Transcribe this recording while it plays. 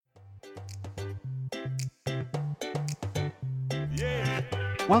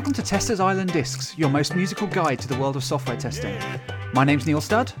Welcome to Testers Island Discs, your most musical guide to the world of software testing. My name's Neil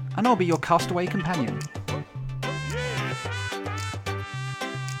Studd, and I'll be your castaway companion.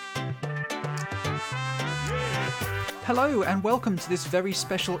 Hello, and welcome to this very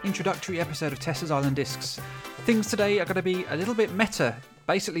special introductory episode of Testers Island Discs. Things today are going to be a little bit meta.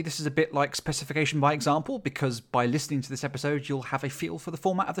 Basically, this is a bit like specification by example, because by listening to this episode, you'll have a feel for the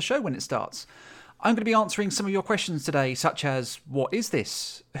format of the show when it starts. I'm going to be answering some of your questions today, such as, what is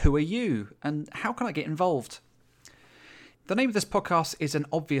this? Who are you? And how can I get involved? The name of this podcast is an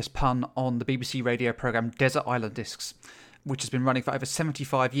obvious pun on the BBC radio programme Desert Island Discs, which has been running for over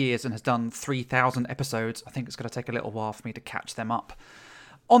 75 years and has done 3,000 episodes. I think it's going to take a little while for me to catch them up.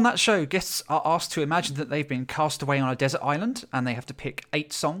 On that show, guests are asked to imagine that they've been cast away on a desert island and they have to pick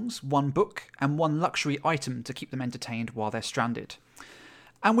 8 songs, 1 book, and 1 luxury item to keep them entertained while they're stranded.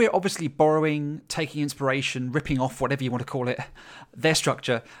 And we're obviously borrowing, taking inspiration, ripping off, whatever you want to call it, their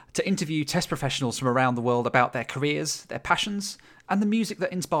structure, to interview test professionals from around the world about their careers, their passions, and the music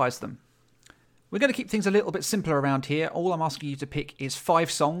that inspires them. We're going to keep things a little bit simpler around here. All I'm asking you to pick is 5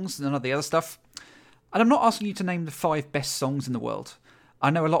 songs, none of the other stuff. And I'm not asking you to name the 5 best songs in the world.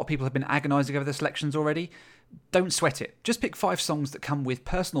 I know a lot of people have been agonising over the selections already. Don't sweat it. Just pick 5 songs that come with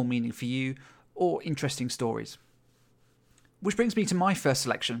personal meaning for you or interesting stories. Which brings me to my first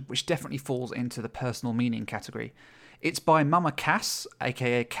selection, which definitely falls into the personal meaning category. It's by Mama Cass,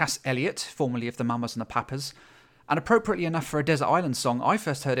 aka Cass Elliot, formerly of the Mamas and the Papas, and appropriately enough for a desert island song, I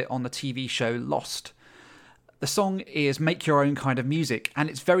first heard it on the TV show Lost. The song is Make Your Own Kind of Music, and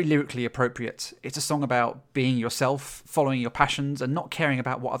it's very lyrically appropriate. It's a song about being yourself, following your passions, and not caring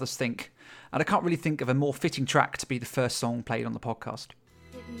about what others think. And I can't really think of a more fitting track to be the first song played on the podcast.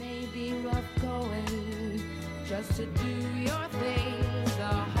 It may be rough going just to do your thing, the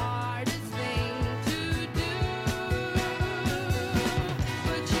hardest thing to do.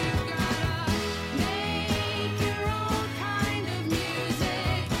 But you gotta make your own kind of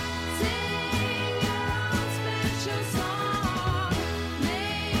music, sing your own special song,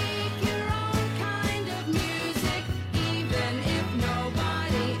 make your own kind of music, even if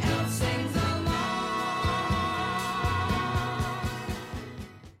nobody else sings along.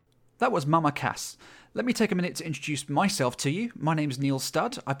 That was Mama Cass. Let me take a minute to introduce myself to you. My name's Neil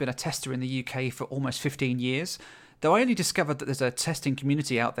Studd. I've been a tester in the UK for almost 15 years, though I only discovered that there's a testing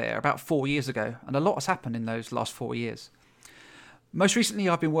community out there about 4 years ago, and a lot has happened in those last 4 years. Most recently,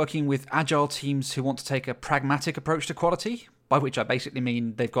 I've been working with agile teams who want to take a pragmatic approach to quality, by which I basically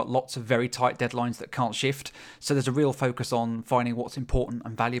mean they've got lots of very tight deadlines that can't shift, so there's a real focus on finding what's important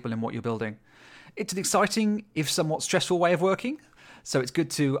and valuable in what you're building. It's an exciting, if somewhat stressful way of working, so it's good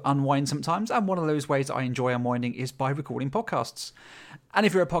to unwind sometimes, and one of those ways I enjoy unwinding is by recording podcasts. And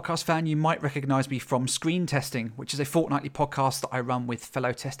if you're a podcast fan, you might recognise me from Screen Testing, which is a fortnightly podcast that I run with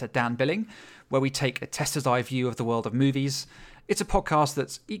fellow tester Dan Billing, where we take a tester's eye view of the world of movies. It's a podcast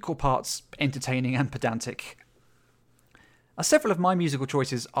that's equal parts entertaining and pedantic. Several of my musical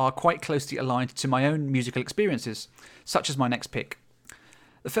choices are quite closely aligned to my own musical experiences, such as my next pick.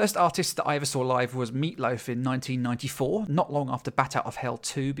 The first artist that I ever saw live was Meat Loaf in 1994, not long after Bat Out of Hell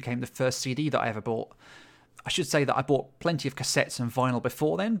 2 became the first CD that I ever bought. I should say that I bought plenty of cassettes and vinyl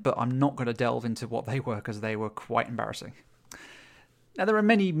before then, but I'm not going to delve into what they were because they were quite embarrassing. Now, there are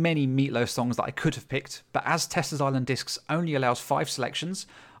many Meat Loaf songs that I could have picked, but as Testers Island Discs only allows 5 selections,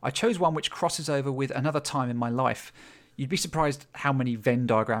 I chose one which crosses over with another time in my life. You'd be surprised how many Venn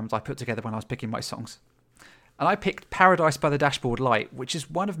diagrams I put together when I was picking my songs. And I picked Paradise by the Dashboard Light, which is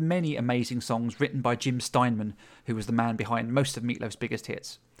one of many amazing songs written by Jim Steinman, who was the man behind most of Meat Loaf's biggest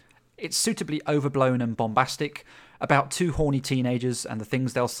hits. It's suitably overblown and bombastic, about 2 horny teenagers and the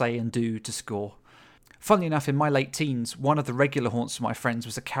things they'll say and do to score. Funnily enough, in my late teens, one of the regular haunts of my friends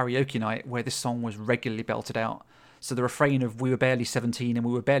was a karaoke night where this song was regularly belted out, so the refrain of "We were barely 17 and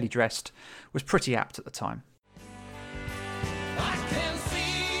we were barely dressed" was pretty apt at the time. I can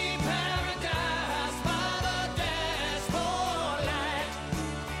see paradise by the dashboard light.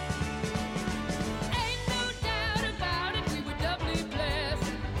 Ain't no doubt about it, we were doubly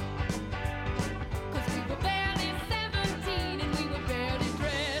blessed. 'Cause we were barely 17 and we were barely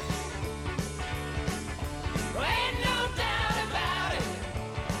dressed. Ain't no doubt about it,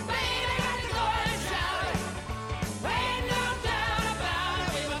 baby, got to go and shout it. Ain't no doubt about it,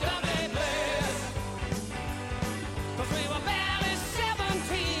 we were doubly blessed. 'Cause we were barely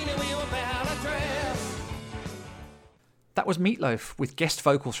 17 and we were barely dressed. That was Meat Loaf, with guest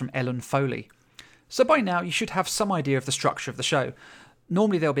vocals from Ellen Foley. So by now you should have some idea of the structure of the show.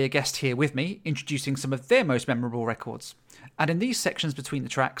 Normally there'll be a guest here with me, introducing some of their most memorable records. And in these sections between the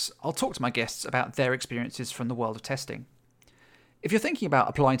tracks, I'll talk to my guests about their experiences from the world of testing. If you're thinking about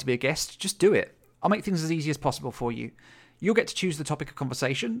applying to be a guest, just do it. I'll make things as easy as possible for you. You'll get to choose the topic of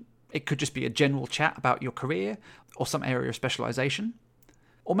conversation. It could just be a general chat about your career or some area of specialisation.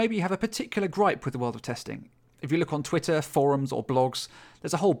 Or maybe you have a particular gripe with the world of testing. If you look on Twitter, forums or blogs,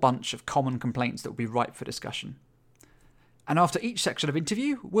 there's a whole bunch of common complaints that will be ripe for discussion. And after each section of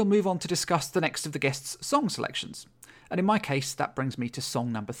interview, we'll move on to discuss the next of the guest's song selections. And in my case, that brings me to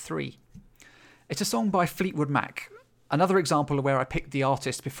song number 3. It's a song by Fleetwood Mac. Another example of where I picked the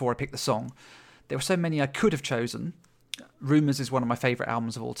artist before I picked the song. There were so many I could have chosen. Rumours is one of my favourite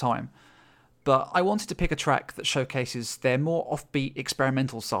albums of all time. But I wanted to pick a track that showcases their more offbeat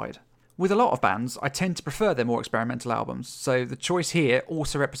experimental side. With a lot of bands, I tend to prefer their more experimental albums, so the choice here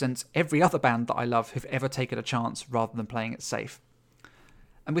also represents every other band that I love who've ever taken a chance rather than playing it safe.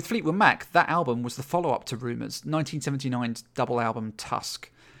 And with Fleetwood Mac, that album was the follow-up to Rumours, 1979's double album Tusk.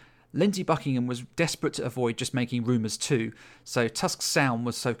 Lindsey Buckingham was desperate to avoid just making Rumours 2, so Tusk's sound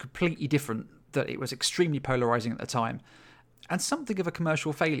was so completely different that it was extremely polarising at the time, and something of a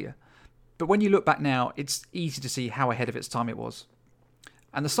commercial failure. But when you look back now, it's easy to see how ahead of its time it was.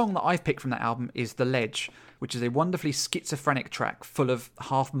 And the song that I've picked from that album is The Ledge, which is a wonderfully schizophrenic track full of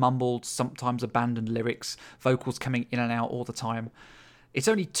half-mumbled, sometimes abandoned lyrics, vocals coming in and out all the time. It's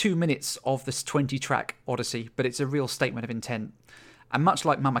only 2 minutes of this 20-track odyssey, but it's a real statement of intent. And much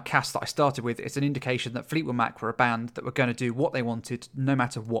like Mama Cass that I started with, it's an indication that Fleetwood Mac were a band that were going to do what they wanted, no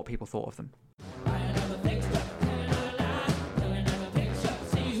matter what people thought of them.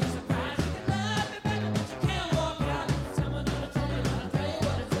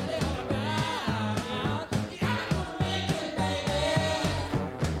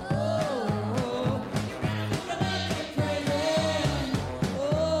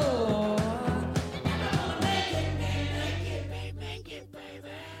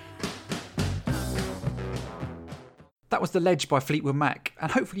 That was The Ledge by Fleetwood Mac,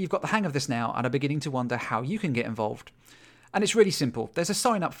 and hopefully you've got the hang of this now and are beginning to wonder how you can get involved. And it's really simple. There's a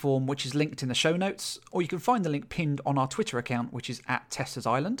sign-up form which is linked in the show notes, or you can find the link pinned on our Twitter account, which is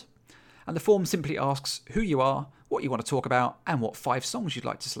 @TestersIsland. And the form simply asks who you are, what you want to talk about, and what 5 songs you'd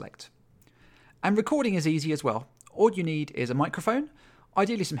like to select. And recording is easy as well. All you need is a microphone,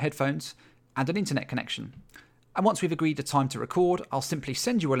 ideally some headphones, and an internet connection. And once we've agreed a time to record, I'll simply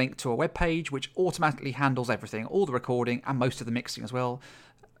send you a link to a web page which automatically handles everything, all the recording and most of the mixing as well.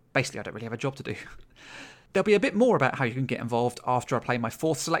 Basically, I don't really have a job to do. There'll be a bit more about how you can get involved after I play my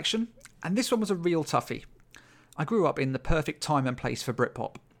 4th selection, and this one was a real toughie. I grew up in the perfect time and place for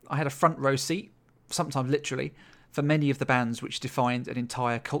Britpop. I had a front row seat, sometimes literally, for many of the bands which defined an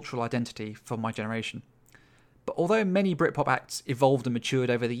entire cultural identity for my generation. But although many Britpop acts evolved and matured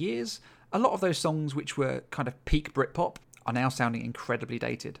over the years, a lot of those songs which were kind of peak Britpop are now sounding incredibly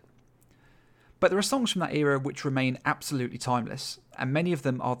dated. But there are songs from that era which remain absolutely timeless, and many of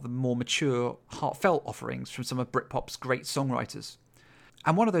them are the more mature, heartfelt offerings from some of Britpop's great songwriters.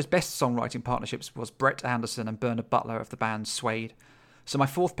 And one of those best songwriting partnerships was Brett Anderson and Bernard Butler of the band Suede. So my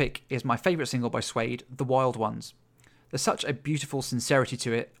 4th pick is my favourite single by Suede, The Wild Ones. There's such a beautiful sincerity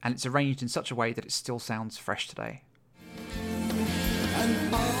to it, and it's arranged in such a way that it still sounds fresh today.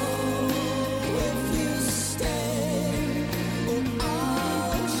 And if you stay,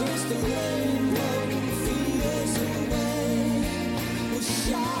 I'll chase the rainbow fears away. We'll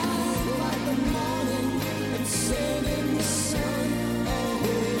shine like the morning and sail in the sun. Oh,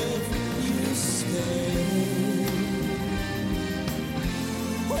 if you stay,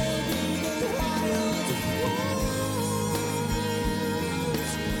 we'll be the wild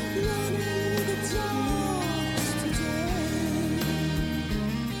ones, running with the dogs today.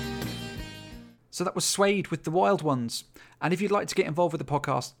 So that was Suede with The Wild Ones. And if you'd like to get involved with the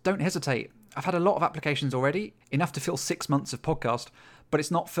podcast, don't hesitate. I've had a lot of applications already, enough to fill 6 months of podcast, but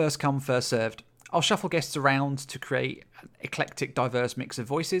it's not first come, first served. I'll shuffle guests around to create an eclectic, diverse mix of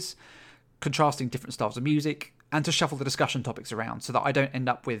voices, contrasting different styles of music, and to shuffle the discussion topics around so that I don't end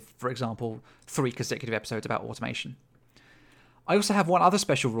up with, for example, 3 consecutive episodes about automation. I also have one other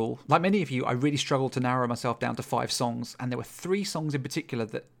special rule. Like many of you, I really struggled to narrow myself down to 5 songs, and there were 3 songs in particular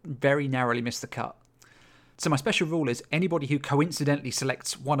that very narrowly missed the cut. So my special rule is anybody who coincidentally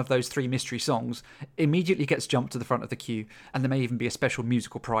selects one of those 3 mystery songs immediately gets jumped to the front of the queue, and there may even be a special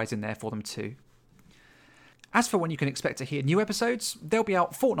musical prize in there for them too. As for when you can expect to hear new episodes, they'll be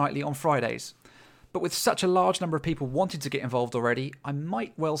out fortnightly on Fridays. But with such a large number of people wanting to get involved already, I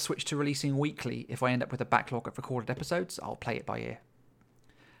might well switch to releasing weekly if I end up with a backlog of recorded episodes. I'll play it by ear.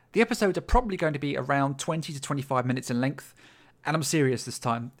 The episodes are probably going to be around 20 to 25 minutes in length, and I'm serious this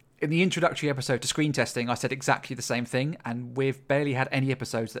time. In the introductory episode to screen testing, I said exactly the same thing, and we've barely had any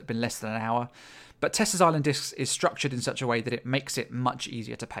episodes that have been less than an hour. But Testers Island Discs is structured in such a way that it makes it much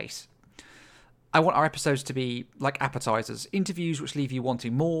easier to pace. I want our episodes to be like appetizers, interviews which leave you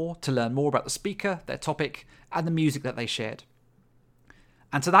wanting more, to learn more about the speaker, their topic, and the music that they shared.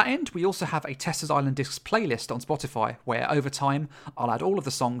 And to that end, we also have a Testers Island Discs playlist on Spotify, where over time, I'll add all of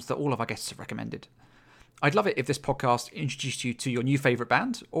the songs that all of our guests have recommended. I'd love it if this podcast introduced you to your new favourite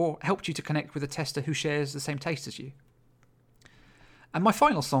band, or helped you to connect with a tester who shares the same taste as you. And my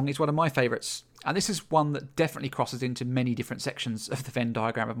final song is one of my favourites, and this is one that definitely crosses into many different sections of the Venn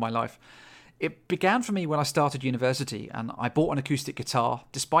diagram of my life. It began for me when I started university, and I bought an acoustic guitar,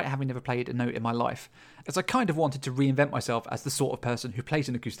 despite having never played a note in my life, as I kind of wanted to reinvent myself as the sort of person who plays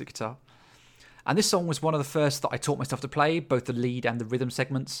an acoustic guitar. And this song was one of the first that I taught myself to play, both the lead and the rhythm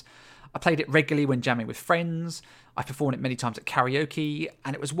segments. I played it regularly when jamming with friends, I performed it many times at karaoke,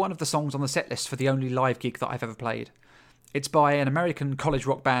 and it was one of the songs on the setlist for the only live gig that I've ever played. It's by an American college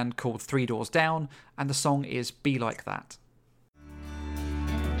rock band called 3 Doors Down, and the song is Be Like That.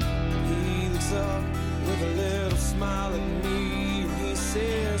 He looks up with a little smile at me. He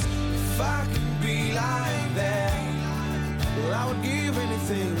says, if I could be like that, well, I would give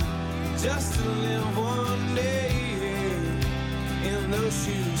anything just to live one day in those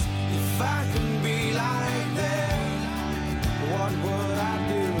shoes. If I could be like that, what would I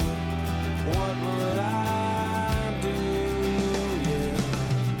do? What would I do? Yeah.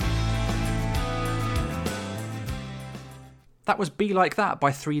 That was Be Like That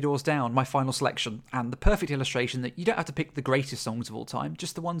by 3 Doors Down, my final selection, and the perfect illustration that you don't have to pick the greatest songs of all time,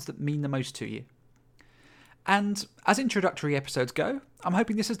 just the ones that mean the most to you. And as introductory episodes go, I'm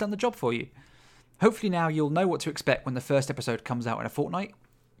hoping this has done the job for you. Hopefully now you'll know what to expect when the first episode comes out in a fortnight.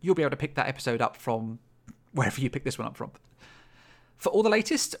 You'll be able to pick that episode up from wherever you pick this one up from. For all the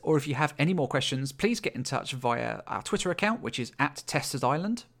latest, or if you have any more questions, please get in touch via our Twitter account, which is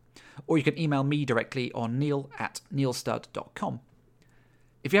 @TestersIsland, or you can email me directly on neil@neilstud.com.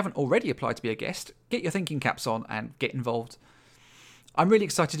 If you haven't already applied to be a guest, get your thinking caps on and get involved. I'm really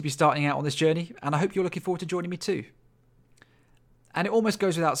excited to be starting out on this journey, and I hope you're looking forward to joining me too. And it almost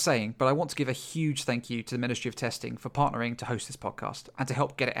goes without saying, but I want to give a huge thank you to the Ministry of Testing for partnering to host this podcast and to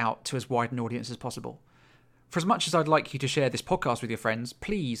help get it out to as wide an audience as possible. For as much as I'd like you to share this podcast with your friends,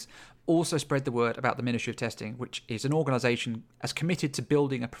 please also spread the word about the Ministry of Testing, which is an organisation as committed to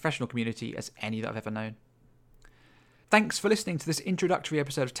building a professional community as any that I've ever known. Thanks for listening to this introductory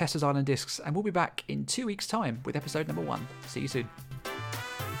episode of Testers Island Discs, and we'll be back in 2 weeks' time with episode number 1. See you soon.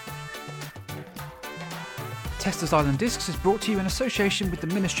 Testers Island Discs is brought to you in association with the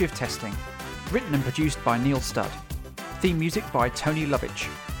Ministry of Testing. Written and produced by Neil Studd. Theme music by Tony Lovitch.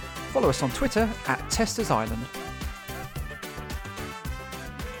 Follow us on Twitter @TestersIsland